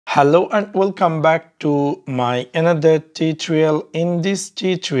Hello and welcome back to my another tutorial. In this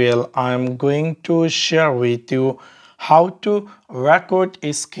tutorial I am going to share with you how to record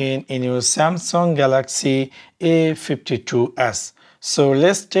a screen in your Samsung Galaxy A52s. So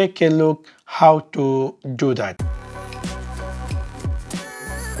let's take a look how to do that.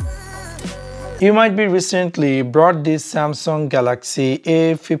 You might be recently bought this Samsung Galaxy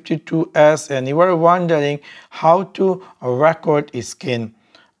A52s and you are wondering how to record a screen.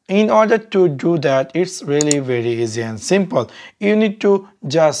 In order to do that, it's really very easy and simple. You need to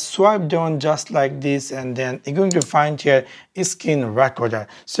just swipe down just like this, and then you're going to find here screen recorder.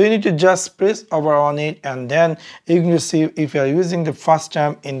 So you need to just press over on it, and then you're going to see if you are using the first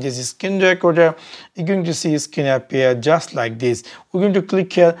time in this screen recorder, you're going to see screen appear just like this. We're going to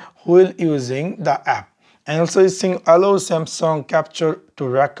click here while using the app. And also it's saying allow Samsung capture to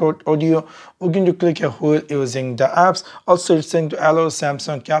record audio. We're going to click here while using the apps. Also it's saying to allow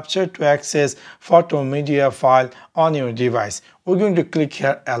Samsung capture to access photo media file on your device. We're going to click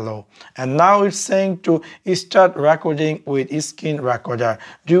here allow, and now it's saying to start recording with screen recorder.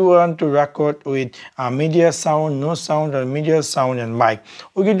 Do you want to record with media sound, no sound, or media sound and mic?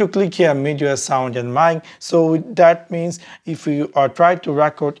 We're going to click here media sound and mic. So that means if you are trying to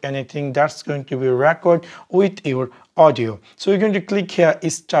record anything, that's going to be record with your audio. So you're going to click here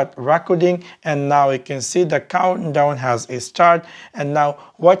start recording, and now you can see the countdown has start, and now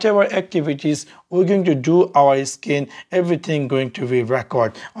whatever activities we're going to do our screen, everything going to be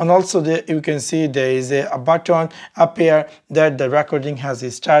record. And also there you can see there is a button appear that the recording has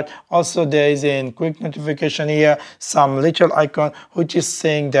start. Also there is a quick notification here, some little icon which is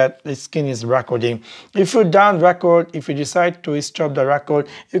saying that the screen is recording. If you're done record, if you decide to stop the record,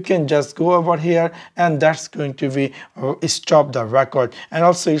 you can just go over here, and that's going to be stop the record, and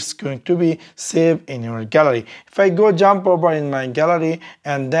also it's going to be saved in your gallery. If I go jump over in my gallery,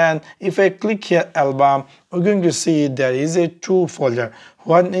 and then if I click here album, we're going to see there is a two folder.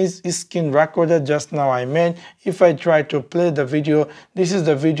 One is screen recorder just now I made. If I try to play the video, this is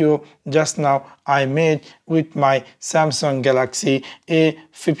the video just now I made with my Samsung Galaxy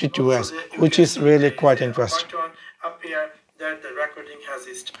A52s, which is really quite interesting. That the recording has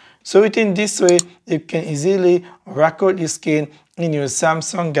started. So in this way you can easily record your screen in your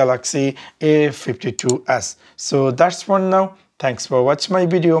Samsung Galaxy A52s. So that's for now. Thanks for watching my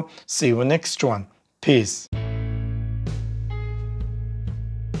video. See you next one. Peace.